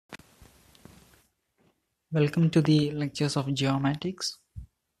Welcome to the lectures of geomatics.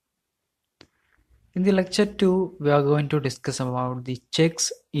 In the lecture 2, we are going to discuss about the checks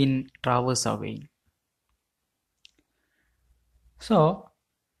in traverse surveying. So,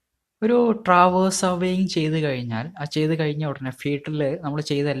 ഒരു traverse surveying ചെയ്ത് കഴിഞ്ഞ ഉടനെ ഫീൽഡിൽ നമ്മൾ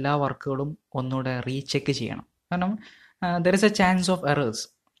ചെയ്ത എല്ലാ വർക്കുകളും ഒന്നുകൂടെ റീചെക്ക് ചെയ്യണം. കാരണം there is A chance of errors.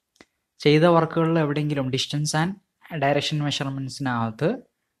 ചെയ്ത വർക്കുകളിൽ എവിടെയെങ്കിലും ഡിസ്റ്റൻസ് ആൻഡ് ഡയറക്ഷൻ മെഷർമെൻറ്റ്സിനകത്ത്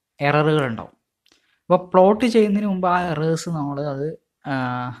എററുകൾ ഉണ്ടാവും. അപ്പോൾ പ്ലോട്ട് ചെയ്യുന്നതിന് മുമ്പ് ആ എറേഴ്സ് നമ്മൾ അത്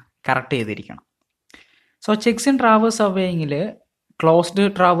കറക്റ്റ് ചെയ്തിരിക്കണം. So checks in traverse സർവേയിങ്ങിൽ closed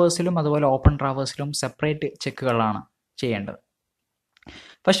ട്രാവേഴ്സിലും അതുപോലെ ഓപ്പൺ ട്രാവേഴ്സിലും സെപ്പറേറ്റ് ചെക്കുകളാണ് ചെയ്യേണ്ടത്.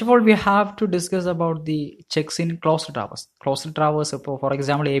 First of all, we have to discuss about the checks in closed traverse. Closed traverse, ഇപ്പോൾ ഫോർ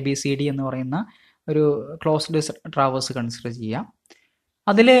എക്സാമ്പിൾ ABCD എന്ന് പറയുന്ന ഒരു ക്ലോസ്ഡ് ട്രാവേഴ്സ് കൺസിഡർ ചെയ്യാം.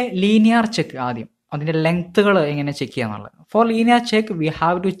 അതിൽ ലീനിയർ ചെക്ക് ആദ്യം അതിൻ്റെ ലെങ്ത്തുകൾ എങ്ങനെ ചെക്ക് ചെയ്യാന്നുള്ളത്. Four linear check we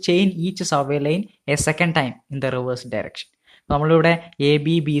have to chain each survey line A second time in the reverse direction. നമ്മളിവിടെ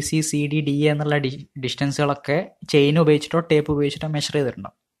ABBCCDDE എന്നുള്ള ഡിസ്റ്റൻസുകളൊക്കെ ചെയിൻ ഉപയോഗിച്ചിട്ടോ ടേപ്പ് ഉപയോഗിച്ചിട്ടോ മെഷർ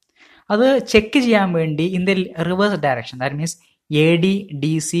ചെയ്തിട്ടുണ്ടാവും. അത് ചെക്ക് ചെയ്യാൻ വേണ്ടി in the reverse direction, that means AD,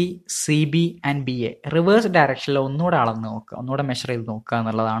 DC, CB and BA reverse ഡയറക്ഷനിൽ ഒന്നുകൂടെ അളന്ന് നോക്കുക, ഒന്നുകൂടെ മെഷർ ചെയ്ത് നോക്കുക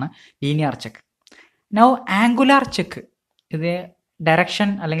എന്നുള്ളതാണ് linear check. Now angular check, ഇത് ഡയറക്ഷൻ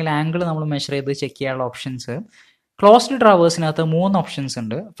അല്ലെങ്കിൽ ആംഗിൾ നമ്മൾ മെഷർ ചെയ്ത് ചെക്ക് ചെയ്യാനുള്ള ഓപ്ഷൻസ് ക്ലോസ്ഡ് ട്രാവേഴ്സിനകത്ത് 3 ഓപ്ഷൻസ്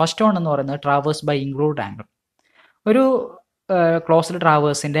ഉണ്ട്. ഫസ്റ്റ് വൺ എന്ന് പറയുന്നത് ട്രാവേഴ്സ് ബൈ ഇൻക്ലൂഡ് ആംഗിൾ. ഒരു ക്ലോസ്ഡ്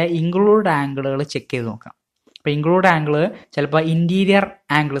ട്രാവേഴ്സിൻ്റെ ഇൻക്ലൂഡ് ആംഗിളുകൾ ചെക്ക് ചെയ്ത് നോക്കാം. അപ്പോൾ ഇൻക്ലൂഡ് ആംഗിൾ ചിലപ്പോൾ ഇൻറ്റീരിയർ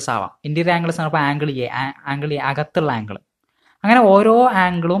ആംഗിൾസ് ആവാം. ഇൻറ്റീരിയർ ആംഗിൾസ് ആണ് ഇപ്പോൾ ആംഗിൾ എ അകത്തുള്ള ആംഗിൾ. അങ്ങനെ ഓരോ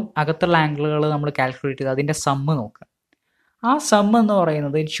ആംഗിളും അകത്തുള്ള ആംഗിളുകൾ നമ്മൾ കാൽക്കുലേറ്റ് ചെയ്ത് അതിൻ്റെ സമ്മ് നോക്കുക. ആ സമ്മ് എന്ന്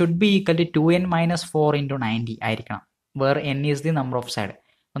പറയുന്നത് it should be equal to 2n - 4 × 90 ആയിരിക്കണം, where n is the number of side.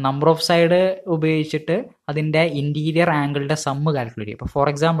 അപ്പോൾ നമ്പർ ഓഫ് സൈഡ് ഉപയോഗിച്ചിട്ട് അതിൻ്റെ ഇൻറ്റീരിയർ ആംഗിളിൻ്റെ സമ്മ് കാൽക്കുലേറ്റ് ചെയ്യും. ഇപ്പോൾ ഫോർ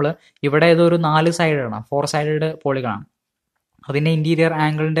എക്സാമ്പിൾ ഇവിടെ ഇതൊരു 4 സൈഡാണ്, 4 സൈഡഡ് പോളികളാണ്. അതിൻ്റെ ഇൻറ്റീരിയർ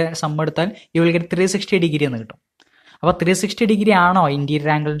ആംഗിളിൻ്റെ സമ്മ് എടുത്താൽ യു വിൽ ഗെറ്റ് 360 ഡിഗ്രി എന്ന് കിട്ടും. അപ്പോൾ 360 ഡിഗ്രി ആണോ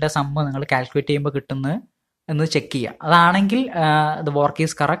ഇൻറ്റീരിയർ ആംഗിളിൻ്റെ സമ്മ് നിങ്ങൾ കാൽക്കുലേറ്റ് ചെയ്യുമ്പോൾ കിട്ടുന്നത് എന്ന് ചെക്ക് ചെയ്യുക. അതാണെങ്കിൽ the work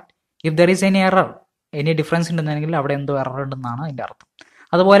is correct. If there is any error, any difference ഉണ്ടെന്നുണ്ടെങ്കിൽ അവിടെ എന്തോ എറർ ഉണ്ടെന്നാണ് അതിൻ്റെ അർത്ഥം.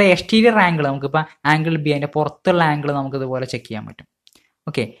 അതുപോലെ എക്സ്റ്റീരിയർ ആംഗിൾ, നമുക്കിപ്പോൾ ആംഗിൾ ബി, അതിൻ്റെ പുറത്തുള്ള ആംഗിൾ നമുക്ക് ഇതുപോലെ ചെക്ക് ചെയ്യാൻ പറ്റും.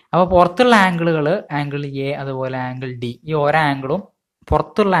 ഓക്കെ, അപ്പോൾ പുറത്തുള്ള ആംഗിളുകൾ ആംഗിൾ എ അതുപോലെ ആംഗിൾ ഡി, ഈ ഓരോ ആംഗിളും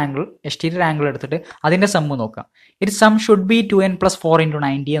പുറത്തുള്ള ആംഗിൾ എക്സ്റ്റീരിയർ ആംഗിൾ എടുത്തിട്ട് അതിൻ്റെ സമ്മ് നോക്കാം. It some should be 2n + 4 ×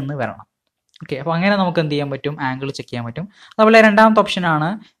 90 എന്ന് വരണം. ഓക്കെ, അപ്പോൾ അങ്ങനെ നമുക്ക് എന്ത് ചെയ്യാൻ പറ്റും, ആംഗിൾ ചെക്ക് ചെയ്യാൻ പറ്റും. അതുപോലെ രണ്ടാമത്തെ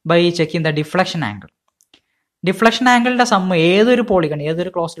ഓപ്ഷനാണ് by checking the deflection angle. Deflection ആംഗിളിൻ്റെ sum ഏതൊരു പോളിഗൺ, ഏതൊരു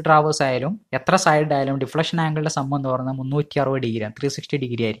ക്ലോസ്ഡ് ട്രാവേഴ്സ് ആയാലും എത്ര സൈഡ് ആയാലും ഡിഫ്ലക്ഷൻ ആംഗിളിൻ്റെ സമ്മ് എന്ന് പറയുന്നത് 360 ഡിഗ്രിയാണ്, 360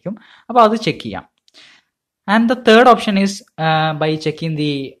 ഡിഗ്രി ആയിരിക്കും. അപ്പോൾ അത് ചെക്ക് ചെയ്യാം. And the third option is by checking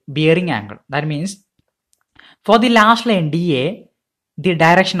the bearing angle. That means for the last line DA, the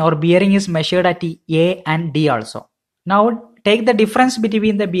direction or bearing is measured at A and D also. Now take the difference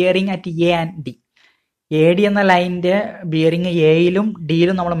between the bearing at A and D. AD എന്ന ലൈനിൻ്റെ bearing എയിലും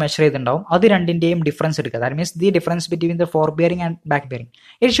ഡിയിലും നമ്മൾ measure ചെയ്തിട്ടുണ്ടാവും. അത് രണ്ടിൻ്റെയും difference എടുക്കുക. That means the difference between the four bearing and back bearing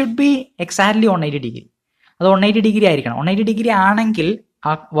it should be exactly 180 degree. അത് 180 degree ആയിരിക്കണം. 180 degree ആണെങ്കിൽ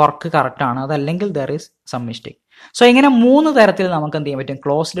ആ വർക്ക് കറക്റ്റ് ആണ്, അതല്ലെങ്കിൽ there is some mistake. So ഇങ്ങനെ 3 തരത്തിൽ നമുക്ക് എന്ത് ചെയ്യാൻ പറ്റും,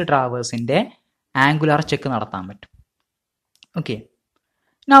 ക്ലോസ്ഡ് ട്രാവേഴ്സിൻ്റെ ആംഗുലാർ ചെക്ക് നടത്താൻ പറ്റും. Okay,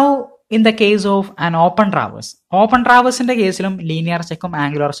 now in the case of an open traverse, open ട്രാവേഴ്സിൻ്റെ കേസിലും ലീനിയർ ചെക്കും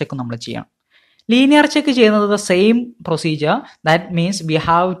ആംഗുലാർ ചെക്കും നമ്മൾ ചെയ്യണം. ലീനിയർ ചെക്ക് ചെയ്യുന്നത് the same procedure. That means we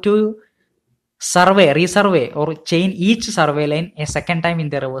have to resurvey or chain each survey line A second time in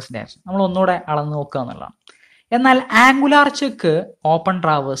the reverse direction. നമ്മൾ ഒന്നുകൂടെ അളന്ന് നോക്കുക എന്നുള്ളതാണ്. എന്നാൽ ആംഗുലാർ ചെക്ക് ഓപ്പൺ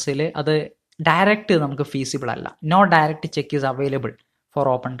ട്രാവേഴ്സിൽ അത് ഡയറക്റ്റ് നമുക്ക് ഫീസിബിൾ അല്ല. No direct cheque is available for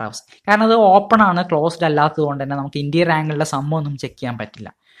open traverse. കാരണം അത് ഓപ്പൺ ആണ്, ക്ലോസ്ഡ് അല്ലാത്തത് കൊണ്ട് തന്നെ നമുക്ക് ഇന്റീരിയർ ആംഗിളിൻ്റെ സമ്മൊന്നും ചെക്ക് ചെയ്യാൻ പറ്റില്ല.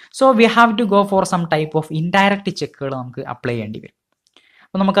 So we have to go for some type of indirect ചെക്കുകൾ നമുക്ക് അപ്ലൈ ചെയ്യേണ്ടി വരും.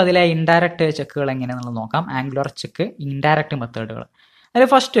 അപ്പോൾ നമുക്കതിലെ ഇൻഡയറക്റ്റ് ചെക്കുകൾ എങ്ങനെയാണെന്നുള്ളത് നോക്കാം. Angular check indirect മെത്തേഡുകൾ. അതിൽ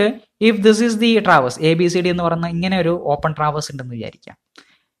first, if this is the traverse ABCD എന്ന് പറയുന്ന ഇങ്ങനെ ഒരു ഓപ്പൺ ട്രാവേഴ്സ് ഉണ്ടെന്ന് വിചാരിക്കാം.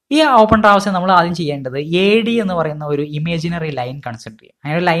 ഈ ഓപ്പൺ ട്രാവേഴ്സ് നമ്മൾ ആദ്യം ചെയ്യേണ്ടത് AD എന്ന് പറയുന്ന ഒരു ഇമേജിനറി ലൈൻ കൺസിഡർ ചെയ്യാം.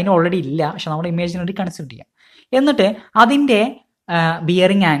 അങ്ങനെ ഒരു ലൈൻ ഓൾറെഡി ഇല്ല, പക്ഷെ നമ്മൾ ഇമേജിനറി കൺസിഡർ ചെയ്യാം. എന്നിട്ട് അതിൻ്റെ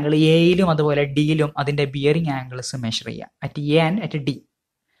ബിയറിംഗ് ആംഗിൾ എയിലും അതുപോലെ ഡിയിലും അതിൻ്റെ ബിയറിംഗ് ആംഗിൾസ് മെഷർ ചെയ്യാം at A and at D.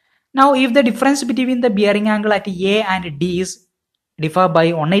 Now if the difference between the bearing angle at A and D is differ by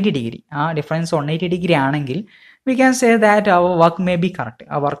 180 degree, ആ ഡിഫറൻസ് 180 ഡിഗ്രി ആണെങ്കിൽ we can say that our work may be correct.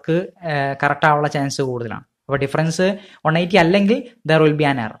 ആ work correct ആവാനുള്ള chance കൂടുതലാണ്. അപ്പോൾ difference 180 അല്ലെങ്കിൽ there will be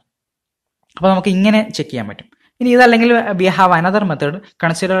an error. അപ്പോൾ നമുക്ക് ഇങ്ങനെ ചെക്ക് ചെയ്യാൻ പറ്റും. ഇനി ഇതല്ലെങ്കിൽ we have another method.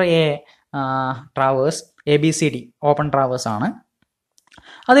 Consider A traverse ABCD open traverse ആണ്.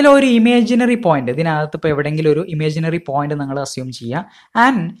 അതിലൊരു ഇമേജിനറി പോയിന്റ്, ഇതിനകത്ത് ഇപ്പോൾ എവിടെയെങ്കിലും ഒരു ഇമേജിനറി പോയിന്റ് നിങ്ങൾ അസ്യൂം ചെയ്യുക.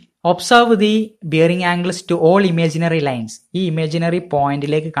 And observe the bearing angles to all imaginary lines. ഈ ഇമേജിനറി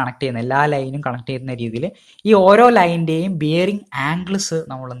പോയിന്റിലേക്ക് കണക്ട് ചെയ്യുന്ന എല്ലാ ലൈനും കണക്ട് ചെയ്യുന്ന രീതിയിൽ ഈ ഓരോ ലൈനിന്റെയും ബിയറിംഗ് ആംഗിൾസ്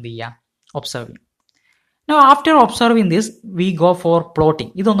നമ്മൾ എന്ത് ചെയ്യുക, ഒബ്സർവ് ചെയ്യും. Now after observing this we go for plotting.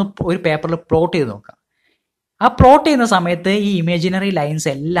 ഇതൊന്ന് ഒരു പേപ്പറിൽ പ്ലോട്ട് ചെയ്ത് നോക്കുക. ആ പ്ലോട്ട് ചെയ്യുന്ന സമയത്ത് ഈ ഇമേജിനറി ലൈൻസ്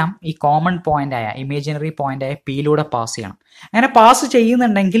എല്ലാം ഈ കോമൺ പോയിന്റ് ആയ ഇമേജിനറി പോയിന്റ് ആയ പിയിലൂടെ പാസ് ചെയ്യണം. അങ്ങനെ പാസ്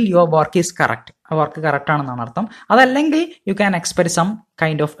ചെയ്യുന്നുണ്ടെങ്കിൽ യുവർ വർക്ക് ഈസ് കറക്റ്റ്, ആ വർക്ക് കറക്റ്റ് ആണെന്നാണ് അർത്ഥം. അതല്ലെങ്കിൽ you can expect some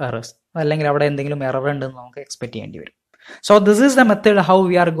kind of errors, അല്ലെങ്കിൽ അവിടെ എന്തെങ്കിലും എറർ ഉണ്ടെന്ന് നമുക്ക് എക്സ്പെക്ട് ചെയ്യേണ്ടി വരും. So this is the method how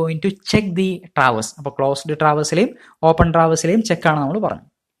we are going to check the traverse. അപ്പോൾ ക്ലോസ്ഡ് ട്രാവേഴ്സിലെയും ഓപ്പൺ ട്രാവേഴ്സിലെയും ചെക്കാണ് നമ്മൾ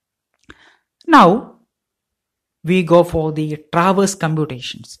പറഞ്ഞത്. Now we go for the traverse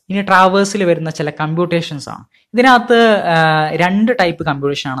computations. ഇനി ട്രാവേഴ്സിൽ വരുന്ന ചില കമ്പ്യൂട്ടേഷൻസ് ആണ്. ഇതിനകത്ത് രണ്ട് ടൈപ്പ്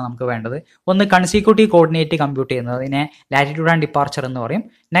കമ്പ്യൂട്ടേഷൻ ആണ് നമുക്ക് വേണ്ടത്. ഒന്ന് കൺസിക്യൂട്ടീവ് കോർഡിനേറ്റ് കമ്പ്യൂട്ട് ചെയ്യുന്നത്, അതിനെ ലാറ്റിറ്റ്യൂഡ് ആൻഡ് ഡിപ്പാർച്ചർ എന്ന് പറയും.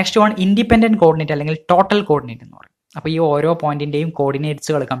 നെക്സ്റ്റ് വൺ ഇൻഡിപെൻഡന്റ് കോർഡിനേറ്റ് അല്ലെങ്കിൽ ടോട്ടൽ കോർഡിനേറ്റ് എന്ന് പറയും. അപ്പോൾ ഈ ഓരോ പോയിന്റിന്റെയും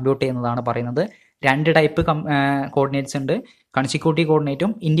കോർഡിനേറ്റ്സുകൾ കമ്പ്യൂട്ട് ചെയ്യുന്നതാണ് പറയുന്നത്. രണ്ട് ടൈപ്പ് കോർഡിനേറ്റ്സ് ഉണ്ട്, കൺസിക്യൂട്ടീവ്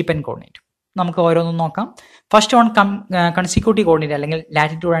കോർഡിനേറ്റും ഇൻഡിപെൻഡന്റ് കോർഡിനേറ്റും. നമുക്ക് ഓരോന്നും നോക്കാം. ഫസ്റ്റ് വൺ കൺസിക്യൂട്ടീവ് കോർഡിനേറ്റ് അല്ലെങ്കിൽ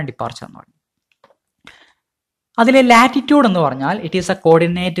ലാറ്റിറ്റ്യൂഡ് ആൻഡ് ഡിപ്പാർച്ചർ എന്ന് പറയും. അതിലെ ലാറ്റിറ്റ്യൂഡ് എന്ന് പറഞ്ഞാൽ it is A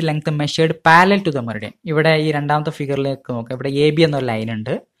coordinate length measured parallel to the Meridian. ഇവിടെ ഈ രണ്ടാമത്തെ ഫിഗറിലേക്ക് നോക്കുക, ഇവിടെ എ ബി എന്നൊരു ലൈൻ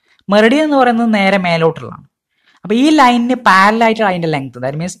ഉണ്ട്. മെറിഡിയൻ എന്ന് പറയുന്നത് നേരെ മേലോട്ടുള്ളതാണ്. അപ്പോൾ ഈ ലൈനിന് പാരലൽ ആയിട്ട് അതിന്റെ ലെങ്ത്,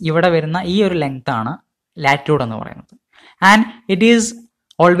 ദാറ്റ് മീൻസ് ഇവിടെ വരുന്ന ഈ ഒരു ലെങ്ത് ആണ് ലാറ്റിറ്റ്യൂഡ് എന്ന് പറയുന്നത്. And it is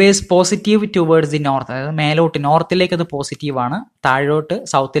always positive towards the north, അതായത് മേലോട്ട് നോർത്തിലേക്ക് അത് പോസിറ്റീവ് ആണ്, താഴോട്ട്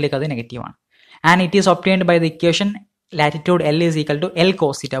സൗത്തിലേക്ക് അത് നെഗറ്റീവ് ആണ്. And it is obtained by the equation latitude L is equal to L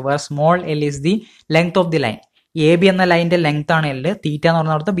cos theta, where small l is the length of the line. A B എന്ന ലൈനിന്റെ length ആണ് എൽ, തീറ്റ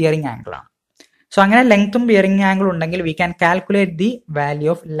എന്ന് പറഞ്ഞ ബിയറിംഗ് ആംഗിൾ ആണ്. So അങ്ങനെ ലെങ്ത്തും bearing angle ഉണ്ടെങ്കിൽ we can calculate the value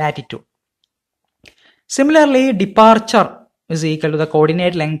of latitude. Similarly departure is equal to the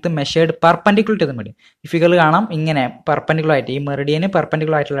coordinate length measured perpendicular to the Meridian. ഈ ഫിഗറിൽ കാണാം, ഇങ്ങനെ പെർപെൻഡിക്കുലർ ആയിട്ട് ഈ മെറിഡിയന്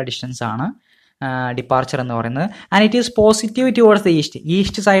പെർപെൻഡിക്കുലർ ആയിട്ടുള്ള ഡിസ്റ്റൻസ് ആണ് ഡിപ്പാർച്ചർ എന്ന് പറയുന്നത്. And it is positive towards the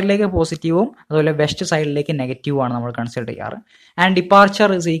east സൈഡിലേക്ക് പോസിറ്റീവും അതുപോലെ വെസ്റ്റ് സൈഡിലേക്ക് നെഗറ്റീവും ആണ് നമ്മൾ കൺസിഡർ ചെയ്യാറ്. And departure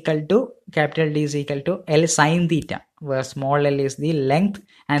is equal to capital D is equal to L sine theta, where small L is the length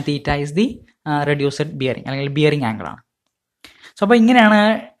and theta is the reduced bearing അല്ലെങ്കിൽ bearing angle ആണ്. സോ അപ്പോൾ ഇങ്ങനെയാണ്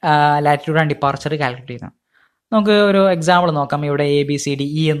ലാറ്റിറ്റ്യൂഡ് ആൻഡ് ഡിപ്പാർച്ചർ കാൽക്കുലേറ്റ് ചെയ്യുന്നത്. നമുക്ക് ഒരു example നോക്കാം. ഇവിടെ A B C D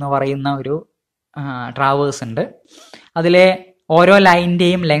E എന്ന് പറയുന്ന ഒരു ട്രാവേഴ്സ് ഉണ്ട്. അതിലെ ഓരോ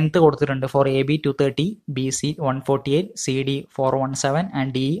ലൈനിന്റെയും ലെങ്ത് കൊടുത്തിട്ടുണ്ട്. Four A B 230, B C 148, C D 417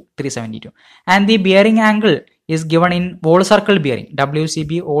 and D 372. And the bearing angle is given in wall circle bearing,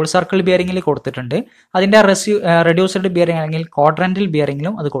 WCB wall circle ബിയറിംഗിൽ കൊടുത്തിട്ടുണ്ട്. അതിന്റെ റെഡ്യൂസ്ഡ് ബിയറിംഗ് അല്ലെങ്കിൽ ക്വാഡ്രന്റൽ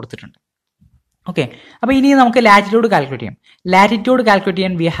ബിയറിംഗിലും അത് കൊടുത്തിട്ടുണ്ട്. ഓക്കെ, അപ്പോൾ ഇനി നമുക്ക് ലാറ്റിറ്റ്യൂഡ് കാൽക്കുലേറ്റ് ചെയ്യാം. ലാറ്റിറ്റ്യൂഡ് കാൽക്കുലേറ്റ്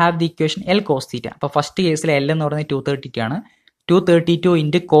ചെയ്യാൻ we have the equation L cos theta. അപ്പോൾ ഫസ്റ്റ് കേസിൽ എൽ എന്ന് പറയുന്നത് 232 ആണ്. 232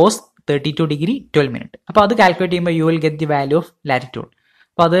 ഇൻറ്റു കോസ് 32 ഡിഗ്രി 12 മിനിറ്റ്. അപ്പോൾ അത് കാൽക്കുലേറ്റ് ചെയ്യുമ്പോൾ you will get the value of latitude.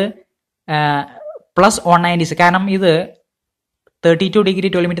 അപ്പോൾ അത് പ്ലസ് 196, കാരണം ഇത് 32 ഡിഗ്രി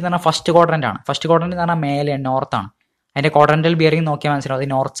 12 മിനിറ്റ് എന്ന് പറഞ്ഞാൽ ഫസ്റ്റ് ക്വാഡ്രന്റ് ആണ്. ഫസ്റ്റ് ക്വാഡ്രന്റ് എന്ന് പറഞ്ഞാൽ മേലെ നോർത്താണ്. അതിന്റെ ക്വാഡ്രന്റൽ ബിയറിംഗ് നോക്കിയാൽ മനസ്സിലാവും,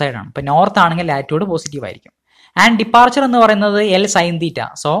 അത് നോർത്ത് സൈഡ് ആണ്. അപ്പോൾ നോർത്ത് ആണെങ്കിൽ ലാറ്റിറ്റ്യൂഡ് പോസിറ്റീവ് ആയിരിക്കും. ആൻഡ് ഡിപ്പാർച്ചർ എന്ന് പറയുന്നത് L sine theta.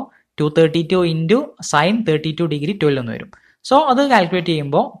 So 232 into sine 32 degree 12 എന്ന് വരും. സോ അത് കാൽക്കുലേറ്റ്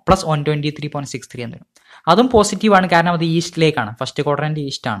ചെയ്യുമ്പോൾ പ്ലസ് 123.63 എന്ന് വരും. അതും പോസിറ്റീവ് ആണ്, കാരണം അത് ഈസ്റ്റിലേക്കാണ്. ഫസ്റ്റ് ക്വാഡ്രന്റ്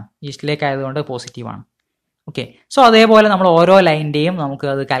ഈസ്റ്റ് ആണ്, ഈസ്റ്റിലേക്ക് ആയതുകൊണ്ട് പോസിറ്റീവ് ആണ്. ഓക്കെ, സോ അതേപോലെ നമ്മൾ ഓരോ ലൈനിന്റെയും നമുക്ക്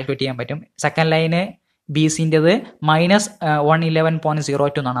അത് കാൽക്കുലേറ്റ് ചെയ്യാൻ പറ്റും. സെക്കൻഡ് ലൈന് ബി സിൻ്റെത് മൈനസ്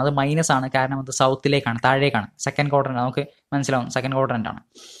 111.02 എന്നാണ്. അത് മൈനസ് ആണ്, കാരണം അത് സൗത്തിലേക്കാണ്, താഴേക്കാണ്. സെക്കൻഡ് ക്വാഡ്രന്റ് നമുക്ക് മനസ്സിലാവും, സെക്കൻഡ് ക്വാഡ്രന്റ് ആണ്.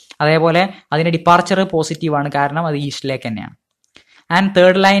 അതേപോലെ അതിന്റെ ഡിപ്പാർച്ചർ പോസിറ്റീവ് ആണ്, കാരണം അത് ഈസ്റ്റിലേക്ക് തന്നെയാണ്. ആൻഡ്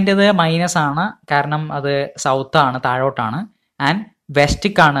തേർഡ് ലൈൻ്റെത് മൈനസ് ആണ്, കാരണം അത് സൗത്ത് ആണ്, താഴോട്ടാണ്. ആൻഡ്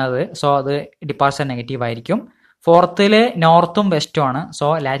വെസ്റ്റിക്കാണ് അത്, സോ അത് ഡിപ്പാർച്ചർ നെഗറ്റീവ് ആയിരിക്കും. ഫോർത്തിൽ നോർത്തും വെസ്റ്റും ആണ്, സോ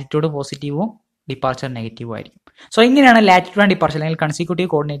ലാറ്റിറ്റ്യൂഡ് പോസിറ്റീവും ഡിപ്പാർച്ചർ നെഗറ്റീവും ആയിരിക്കും. സോ ഇങ്ങനെയാണ് ലാറ്റിറ്റ്യൂഡ് ആൻഡ് ഡിപ്പാർച്ചർ അല്ലെങ്കിൽ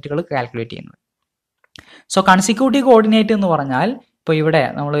കൺസിക്യൂട്ടീവ് കോർഡിനേറ്റുകൾ കാൽക്കുലേറ്റ് ചെയ്യുന്നത്. സോ കൺസിക്യൂട്ടീവ് കോർഡിനേറ്റ് എന്ന് പറഞ്ഞാൽ ഇപ്പോൾ ഇവിടെ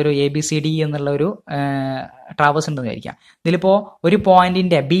നമ്മളൊരു എ ബി സി ഡി എന്നുള്ള ഒരു ട്രാവേഴ്സ് ഉണ്ടെന്ന് വിചാരിക്കാം. ഇതിലിപ്പോൾ ഒരു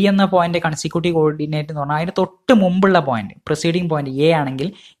പോയിന്റിന്റെ ബി എന്ന പോയിന്റ് കൺസിക്യൂട്ടീവ് കോർഡിനേറ്റ് എന്ന് പറഞ്ഞാൽ അതിന് തൊട്ട് മുമ്പുള്ള പോയിന്റ്, പ്രൊസീഡിങ് പോയിന്റ് എ ആണെങ്കിൽ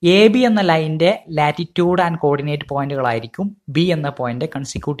എ ബി എന്ന ലൈനിന്റെ ലാറ്റിറ്റ്യൂഡ് ആൻഡ് കോർഡിനേറ്റ് പോയിന്റുകളായിരിക്കും ബി എന്ന പോയിന്റ്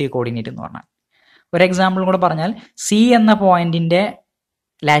കൺസിക്യൂട്ടീവ് കോർഡിനേറ്റ് എന്ന് പറഞ്ഞാൽ. ഒരു എക്സാമ്പിൾ കൂടെ പറഞ്ഞാൽ സി എന്ന പോയിന്റിന്റെ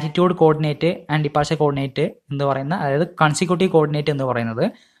latitude coordinate and departure coordinate എന്ന് പറയുന്ന, അതായത് കൺസിക്യൂട്ടീവ് കോർഡിനേറ്റ് എന്ന് പറയുന്നത്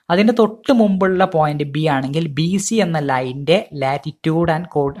അതിന്റെ തൊട്ട് മുമ്പുള്ള പോയിന്റ് ബി ആണെങ്കിൽ ബി സി എന്ന ലൈനിന്റെ ലാറ്റിറ്റ്യൂഡ് ആൻഡ്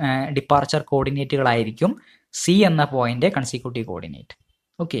ഡിപ്പാർച്ചർ കോർഡിനേറ്റുകളായിരിക്കും സി എന്ന point consecutive coordinate.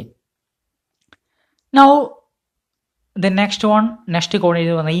 Okay, now the next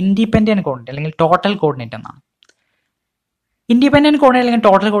coordinate പറഞ്ഞാൽ ഇൻഡിപെൻഡന്റ് കോർഡിനേറ്റ് അല്ലെങ്കിൽ ടോട്ടൽ കോർഡിനേറ്റ് എന്നാണ്. ഇൻഡിപെൻഡന്റ് കോർഡിനേറ്റ് അല്ലെങ്കിൽ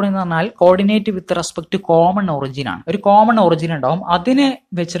ടോട്ടൽ കോർഡിനേറ്റ് എന്ന് പറഞ്ഞാൽ coordinate with respect to common origin ആണ്. ഒരു കോമൺ ഒറിജിൻ ഉണ്ടാവും, അതിന്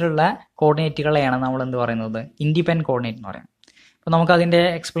വെച്ചിട്ടുള്ള കോർഡിനേറ്റുകളെയാണ് നമ്മൾ എന്ത് പറയുന്നത്, ഇൻഡിപെൻഡന്റ് കോർഡിനേറ്റ് എന്ന് പറയുന്നത്. അപ്പോൾ നമുക്ക് അതിൻ്റെ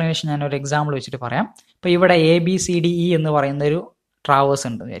എക്സ്പ്ലനേഷൻ ഞാൻ ഒരു എക്സാമ്പിൾ വെച്ചിട്ട് പറയാം. ഇപ്പോൾ ഇവിടെ ABCDE എന്ന് പറയുന്ന ഒരു ട്രാവേഴ്സ്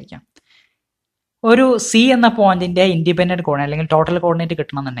ഉണ്ട് വിചാരിക്കാം. ഒരു സി എന്ന പോയിന്റിന്റെ ഇൻഡിപെൻഡന്റ് കോർഡിനേറ്റ് അല്ലെങ്കിൽ ടോട്ടൽ കോർഡിനേറ്റ്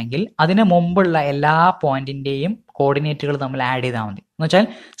കിട്ടണമെന്നുണ്ടെങ്കിൽ അതിന് മുമ്പുള്ള എല്ലാ പോയിന്റിന്റെയും കോർഡിനേറ്റുകൾ നമ്മൾ ആഡ് ചെയ്താൽ മതി. എന്ന് വെച്ചാൽ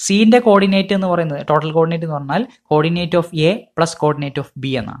സിന്റെ കോർഡിനേറ്റ് എന്ന് പറയുന്നത് ടോട്ടൽ കോർഡിനേറ്റ് എന്ന് പറഞ്ഞാൽ coordinate of A plus coordinate of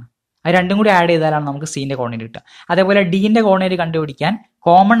B എന്നാണ്. അത് രണ്ടും കൂടി ആഡ് ചെയ്താലാണ് നമുക്ക് സിന്റെ കോർഡിനേറ്റ് കിട്ടുക. അതേപോലെ ഡിന്റെ കോർഡിനേറ്റ് കണ്ടുപിടിക്കാൻ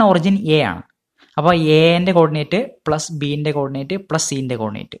കോമൺ ഒറിജിൻ എ ആണ്. അപ്പോൾ എന്റെ കോർഡിനേറ്റ് പ്ലസ് ബിന്റെ കോർഡിനേറ്റ് പ്ലസ് സിന്റെ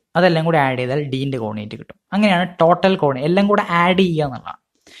കോർഡിനേറ്റ് അതെല്ലാം കൂടി ആഡ് ചെയ്താൽ ഡിന്റെ കോർഡിനേറ്റ് കിട്ടും. അങ്ങനെയാണ് ടോട്ടൽ കോർഡിനേറ്റ് എല്ലാം കൂടെ ആഡ് ചെയ്യുക എന്നുള്ളതാണ്.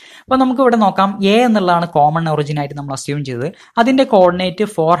 അപ്പോൾ നമുക്ക് ഇവിടെ നോക്കാം, എ എന്നുള്ളതാണ് കോമൺ ഒറിജിൻ ആയിട്ട് നമ്മൾ അസ്യൂം ചെയ്തത്. അതിന്റെ കോർഡിനേറ്റ്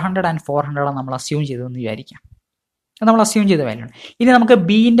 400 and 400 ആണ് നമ്മൾ അസ്യൂം ചെയ്തതെന്ന് വിചാരിക്കാം. അത് നമ്മൾ അസ്യൂം ചെയ്ത വാല്യൂ ആണ്. ഇനി നമുക്ക്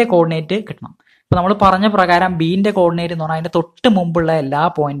ബിന്റെ കോർഡിനേറ്റ് കിട്ടണം. അപ്പോൾ നമ്മൾ പറഞ്ഞ പ്രകാരം ബിന്റെ കോർഡിനേറ്റ് എന്ന് പറഞ്ഞാൽ അതിന്റെ തൊട്ട് മുമ്പുള്ള എല്ലാ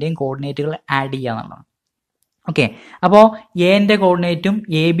പോയിന്റെയും കോർഡിനേറ്റുകൾ ആഡ് ചെയ്യുക എന്നുള്ളതാണ്. ഓക്കെ, അപ്പോൾ എന്റെ കോർഡിനേറ്റും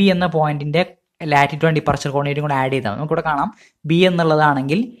എ ബി എന്ന പോയിന്റിന്റെ ലാറ്റിറ്റ്യൂഡ് ആൻഡ് ഡിപ്പാർച്ചർ കോർഡിനേറ്റും കൂടെ ആഡ് ചെയ്താൽ നമുക്കിവിടെ കാണാം ബി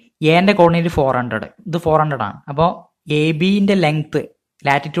എന്നുള്ളതാണെങ്കിൽ എന്റെ കോർഡിനേറ്റ് 400, ഇത് 400 ആണ്. അപ്പോൾ A ബിന്റെ length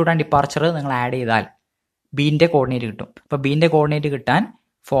latitude and departure നിങ്ങൾ ആഡ് ചെയ്താൽ ബിന്റെ കോർഡിനേറ്റ് കിട്ടും. അപ്പോൾ ബിന്റെ കോർഡിനേറ്റ് കിട്ടാൻ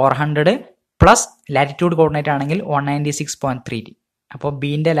 400 പ്ലസ് ലാറ്റിറ്റ്യൂഡ് കോർഡിനേറ്റ് ആണെങ്കിൽ 196.32. അപ്പോൾ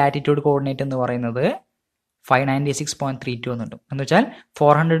ബിന്റെ ലാറ്റിറ്റ്യൂഡ് കോർഡിനേറ്റ് എന്ന് പറയുന്നത് 596.32 എന്ന് കിട്ടും. എന്ന് വെച്ചാൽ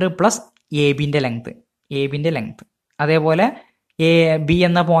 400 പ്ലസ് എ ബിന്റെ ലെങ്ത്. അതേപോലെ ബി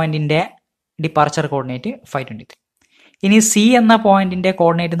എന്ന പോയിന്റിന്റെ ഡിപ്പാർച്ചർ കോർഡിനേറ്റ് 523. ഇനി സി എന്ന പോയിന്റിന്റെ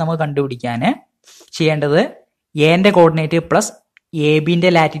കോർഡിനേറ്റ് നമുക്ക് കണ്ടുപിടിക്കാൻ ചെയ്യേണ്ടത് എന്റെ coordinate plus A ബിന്റെ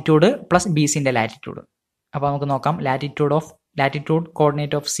latitude plus B സിന്റെ ലാറ്റിറ്റ്യൂഡ്. അപ്പോൾ നമുക്ക് നോക്കാം, ലാറ്റിറ്റ്യൂഡ്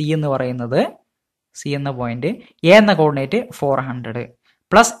കോർഡിനേറ്റ് ഓഫ് സി എന്ന് പറയുന്നത് സി എന്ന പോയിന്റ് എ എന്ന കോർഡിനേറ്റ് 400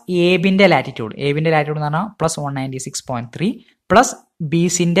 പ്ലസ് എ ബിന്റെ ലാറ്റിറ്റ്യൂഡ് എന്ന് പറഞ്ഞാൽ പ്ലസ് 196.3 പ്ലസ് ബി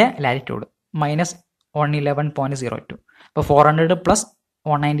സിന്റെ ലാറ്റിറ്റ്യൂഡ് മൈനസ് 111.02. അപ്പോൾ 400 പ്ലസ്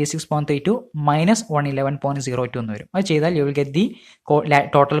 196.32 മൈനസ് 111.02 എന്ന് വരും. അത് ചെയ്താൽ you will get the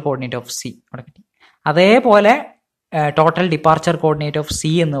total coordinate of C അവിടെ കിട്ടി. അതേപോലെ total departure coordinate of C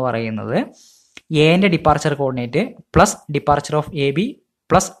എന്ന് പറയുന്നത് എന്റെ departure coordinate plus departure of A B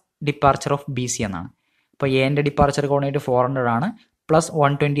plus departure of B C എന്നാണ്. അപ്പോൾ എന്റെ ഡിപ്പാർച്ചർ കോർഡിനേറ്റ് 400 ആണ് പ്ലസ്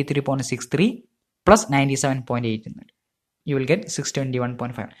 123.63 പ്ലസ് 97.8 എന്ന് വരും. You will get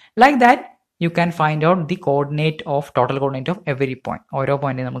 621.5. Like that you can find out the coordinate of total coordinate of every point. ഓരോ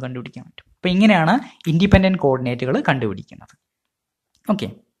പോയിന്റിൽ നമുക്ക് കണ്ടുപിടിക്കാൻ പറ്റും. അപ്പോൾ ഇങ്ങനെയാണ് ഇൻഡിപെൻഡന്റ് കോർഡിനേറ്റുകൾ കണ്ടുപിടിക്കുന്നത്. ഓക്കെ,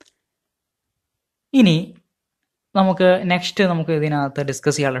 ഇനി നമുക്ക് നെക്സ്റ്റ് നമുക്ക് ഇതിനകത്ത്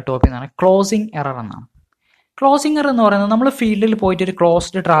ഡിസ്കസ് ചെയ്യാനുള്ള ടോപ്പിക് എന്ന് പറഞ്ഞാൽ ക്ലോസിംഗ് എറർ എന്നാണ്. ക്ലോസിംഗ് എറർ എന്ന് പറയുന്നത് നമ്മൾ ഫീൽഡിൽ പോയിട്ട് ഒരു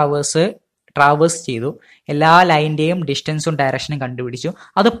ക്ലോസ്ഡ് ട്രാവേഴ്സ് ചെയ്തു, എല്ലാ ലൈൻ്റെയും ഡിസ്റ്റൻസും ഡയറക്ഷനും കണ്ടുപിടിച്ചു,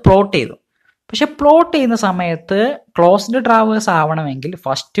 അത് പ്ലോട്ട് ചെയ്തു. പക്ഷെ പ്ലോട്ട് ചെയ്യുന്ന സമയത്ത് ക്ലോസ്ഡ് ട്രാവേഴ്സ് ആവണമെങ്കിൽ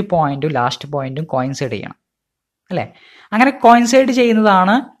ഫസ്റ്റ് പോയിന്റും ലാസ്റ്റ് പോയിന്റും കോയിൻസൈഡ് ചെയ്യണം, അല്ലേ? അങ്ങനെ കോയിൻസൈഡ്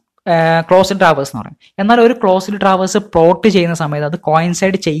ചെയ്യുന്നതാണ് ക്ലോസ്ഡ് ട്രാവേഴ്സ് എന്ന് പറയുന്നത്. എന്നാൽ ഒരു ക്ലോസ്ഡ് ട്രാവേഴ്സ് പ്ലോട്ട് ചെയ്യുന്ന സമയത്ത് അത്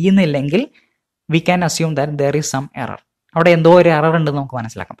കോയിൻസൈഡ് ചെയ്യുന്നില്ലെങ്കിൽ we can assume that there is some error. അവിടെ എന്തോ ഒരു എറർ ഉണ്ടെന്ന് നമുക്ക്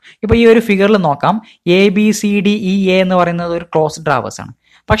മനസ്സിലാക്കാം. ഇപ്പോൾ ഈ ഒരു ഫിഗറിൽ നോക്കാം, ABCDE എന്ന് പറയുന്നത് ഒരു ക്ലോസ്ഡ് ട്രാവേഴ്സ് ആണ്.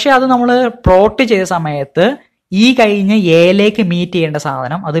 പക്ഷെ അത് നമ്മൾ പ്ലോട്ട് ചെയ്ത സമയത്ത് ഈ കഴിഞ്ഞ് എയിലേക്ക് മീറ്റ് ചെയ്യേണ്ട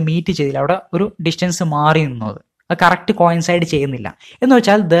സാധനം അത് മീറ്റ് ചെയ്തില്ല, അവിടെ ഒരു ഡിസ്റ്റൻസ് മാറി നിന്നത്, അത് കറക്റ്റ് കോയിൻസൈഡ് ചെയ്യുന്നില്ല. എന്ന്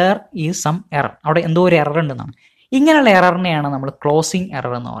വെച്ചാൽ there is some error, അവിടെ എന്തോ ഒരു എറർ ഉണ്ടെന്നാണ്. ഇങ്ങനെയുള്ള എററിനെയാണ് നമ്മൾ ക്ലോസിംഗ്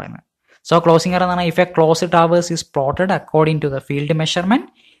എറർ എന്ന് പറയുന്നത്. സോ ക്ലോസിംഗ് എറർ എന്ന് പറഞ്ഞാൽ if a closed traverse is plotted according to the field measurement,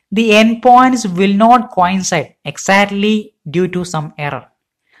 the endpoints will not coincide exactly due to some error.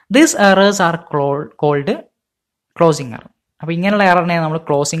 These errors are called closing error. അപ്പോൾ ഇങ്ങനെയുള്ള എററിനെ നമ്മൾ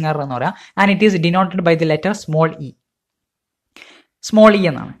closing error എന്ന് പറയാം. And it is denoted by the letter small E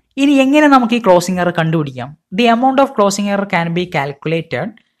എന്നാണ്. ഇനി എങ്ങനെ നമുക്ക് ഈ ക്ലോസിംഗ് എറർ കണ്ടുപിടിക്കാം? The amount of closing error can be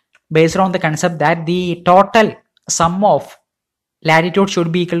calculated based on the concept that the total some of latitude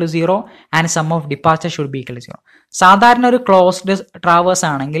should be equal to 0 and some of departure should be equal to 0. സാധാരണ ഒരു closed traverse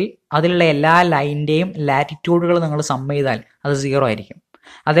ആണെങ്കിൽ അതിലുള്ള എല്ലാ ലൈൻ്റെയും ലാറ്റിറ്റ്യൂഡുകൾ നിങ്ങൾ some ചെയ്താൽ അത് 0 ആയിരിക്കും.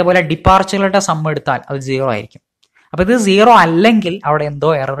 അതേപോലെ ഡിപ്പാർച്ചറുകളുടെ സം എടുത്താൽ അത് 0 ആയിരിക്കും. അപ്പോൾ ഇത് 0 അല്ലെങ്കിൽ അവിടെ എന്തോ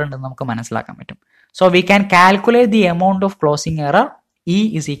എറർ ഉണ്ടെന്ന് നമുക്ക് മനസ്സിലാക്കാൻ പറ്റും. So we can calculate the amount of closing error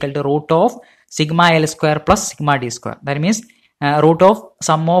E is equal to root of sigma L square plus sigma D square. That means root of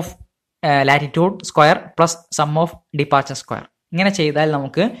sum of latitude square plus sum of departure square. ഇങ്ങനെ ചെയ്താൽ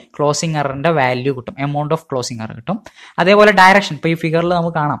നമുക്ക് closing എററിന്റെ value കിട്ടും, amount of closing error കിട്ടും. അതേപോലെ direction, ഇപ്പോൾ ഈ ഫിഗറിൽ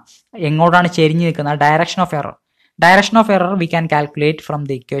നമുക്ക് കാണാം എങ്ങോട്ടാണ് ചെരിഞ്ഞ് നിൽക്കുന്നത്, direction of error we can calculate from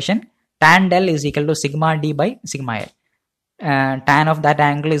the equation tan del is equal to sigma D by sigma L. Tan of that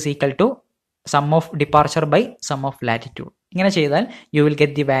angle is equal to sum of departure by sum of latitude. ഇങ്ങനെ ചെയ്താൽ you will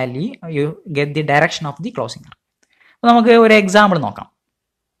get the value, you get the direction of the closing error. അപ്പോൾ നമുക്ക് ഒരു example നോക്കാം.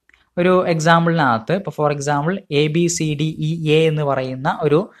 ഒരു എക്സാമ്പിളിനകത്ത് ഇപ്പോൾ for example ABCDEA എന്ന് പറയുന്ന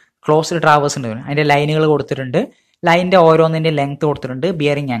ഒരു ക്ലോസ്ഡ് ട്രാവേഴ്സ് ഉണ്ട്. അതിൻ്റെ ലൈനുകൾ കൊടുത്തിട്ടുണ്ട്. ലൈനിൻ്റെ ഓരോന്നിൻ്റെ ലെങ്ത് കൊടുത്തിട്ടുണ്ട്,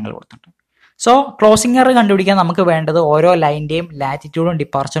 ബിയറിംഗ് ആംഗിൾ കൊടുത്തിട്ടുണ്ട്. സോ ക്ലോസിംഗ് എറർ കണ്ടുപിടിക്കാൻ നമുക്ക് വേണ്ടത് ഓരോ ലൈനിൻ്റെയും ലാറ്റിറ്റ്യൂഡും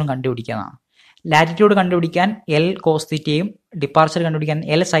ഡിപ്പാർച്ചറും കണ്ടുപിടിക്കാനാണ്. ലാറ്റിറ്റ്യൂഡ് കണ്ടുപിടിക്കാൻ എൽ കോസ് തീറ്റയും ഡിപ്പാർച്ചർ കണ്ടുപിടിക്കാൻ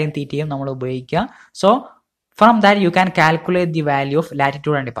എൽ സൈൻ തീറ്റയും നമ്മൾ ഉപയോഗിക്കുക. So from that you can calculate the value of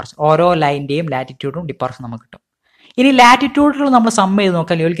latitude and departure. ഓരോ ലൈനിൻ്റെയും ലാറ്റിറ്റ്യൂഡും ഡിപ്പാർച്ചറും നമുക്ക് കിട്ടും. ഇനി ലാറ്റിറ്റ്യൂഡിൽ നമ്മൾ സം ചെയ്ത്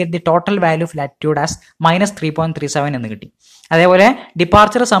നോക്കിയാൽ you will get the total value of latitude as -3.37 എന്ന് കിട്ടി. അതേപോലെ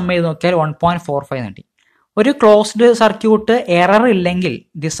ഡിപ്പാർച്ചർ സം ചെയ്ത് നോക്കിയാൽ 1.45 കിട്ടി. ഒരു ക്ലോസ്ഡ് സർക്യൂട്ട് എറർ ഇല്ലെങ്കിൽ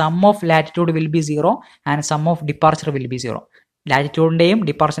the sum of latitude will be 0 and some of departure will be 0. ലാറ്റിറ്റ്യൂഡിൻ്റെയും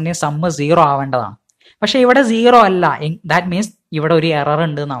ഡിപ്പാർച്ചറിൻ്റെയും sum 0 ആവേണ്ടതാണ്. പക്ഷേ ഇവിടെ 0 അല്ല. ദാറ്റ് മീൻസ് ഇവിടെ ഒരു എറർ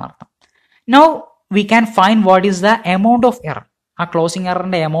ഉണ്ട് എന്നാണ് അർത്ഥം. Now we can find what is the amount of error. ആ ക്ലോസിംഗ്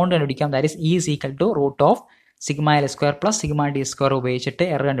എററിൻ്റെ എമൗണ്ട് കണ്ടുപിടിക്കാം. That is E is equal to root of sigma L square plus sigma D square ഉപയോഗിച്ചിട്ട്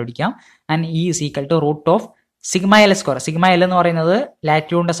എറർ കണ്ടുപിടിക്കാം. And E is equal to root of sigma L square. Sigma L എന്ന് പറയുന്നത്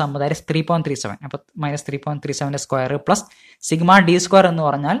ലാറ്റിറ്റ്യൂഡിന്റെ sum, that is 3.37. അപ്പോൾ -3.37 square plus sigma D square എന്ന്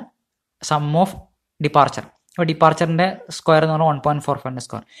പറഞ്ഞാൽ some of departure. അപ്പോൾ ഡിപ്പാർച്ചറിന്റെ square എന്ന് പറഞ്ഞാൽ 1.45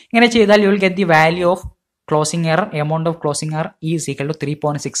 സ്ക്വയർ. ഇങ്ങനെ ചെയ്താൽ you will get the value of closing error, amount of closing error is equal to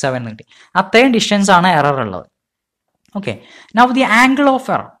 3.67 എന്ന് കിട്ടി. അത്രയും ഡിസ്റ്റൻസ് ആണ് എറർ ഉള്ളത്. Okay, now the angle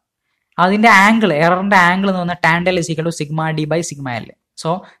of error. അതിന്റെ ആംഗിൾ, എററിന്റെ ആംഗിൾ എന്ന് പറഞ്ഞാൽ tan del is equal to sigma D by sigma L.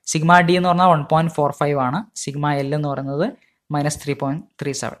 So sigma D എന്ന് പറഞ്ഞാൽ 1.45 ആണ്, സിഗ്മ എൽ എന്ന് പറയുന്നത്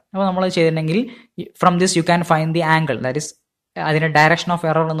 -3.37. അപ്പോൾ നമ്മൾ ചെയ്തിട്ടുണ്ടെങ്കിൽ from this you can find the angle, that is അതിന്റെ ഡയറക്ഷൻ ഓഫ്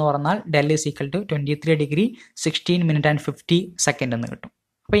എറർ എന്ന് പറഞ്ഞാൽ del is equal to 23 degree 16 minute and 50 second എന്ന് കിട്ടും.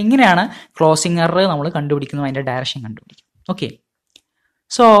 അപ്പോൾ ഇങ്ങനെയാണ് ക്ലോസിംഗ് എറർ നമ്മൾ കണ്ടുപിടിക്കുന്നത്, അതിന്റെ ഡയറക്ഷൻ കണ്ടുപിടിക്കും. Okay,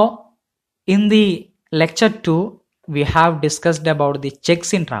 so in the lecture 2 we have discussed about the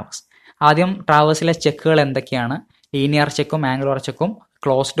checks in traverse. ആദ്യം ട്രാവേഴ്സിലെ ചെക്കുകൾ എന്തൊക്കെയാണ്, ലീനിയർ ചെക്കും ആംഗുലർ ചെക്കും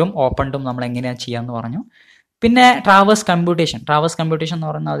ക്ലോസ്ഡും ഓപ്പൺഡും നമ്മൾ എങ്ങനെയാണ് ചെയ്യാമെന്ന് പറഞ്ഞു. പിന്നെ ട്രാവേഴ്സ് കമ്പ്യൂട്ടേഷൻ എന്ന്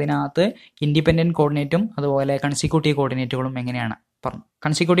പറയുന്നത് അതിനകത്ത് ഇൻഡിപെൻഡൻറ്റ് കോർഡിനേറ്റും അതുപോലെ കൺസിക്യൂട്ടീവ് കോർഡിനേറ്റുകളും എങ്ങനെയാണ് പറഞ്ഞു.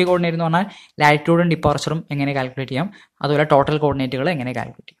 കൺസിക്യൂട്ടീവ് കോർഡിനേറ്റ് എന്ന് പറഞ്ഞാൽ ലാറ്റിറ്റ്യൂഡും ഡിപ്പാർച്ചറും എങ്ങനെ കാൽക്കുലേറ്റ് ചെയ്യാം, അതുപോലെ ടോട്ടൽ കോർഡിനേറ്റുകൾ എങ്ങനെ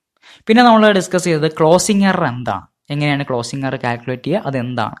കാൽക്കുലേറ്റ് ചെയ്യാം. പിന്നെ നമ്മൾ ഡിസ്കസ് ചെയ്തത് ക്ലോസിംഗ് എറർ എന്താണ്, എങ്ങനെയാണ് ക്ലോസിംഗ് എറർ കാൽക്കുലേറ്റ് ചെയ്യുക,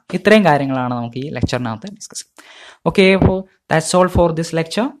 അതെന്താണ്. ഇത്രയും കാര്യങ്ങളാണ് നമുക്ക് ഈ ലെക്ചറിനകത്ത് ഡിസ്കസ് ചെയ്യാം. ഓക്കെ, അപ്പോൾ that's all for this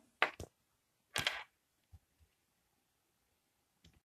lecture.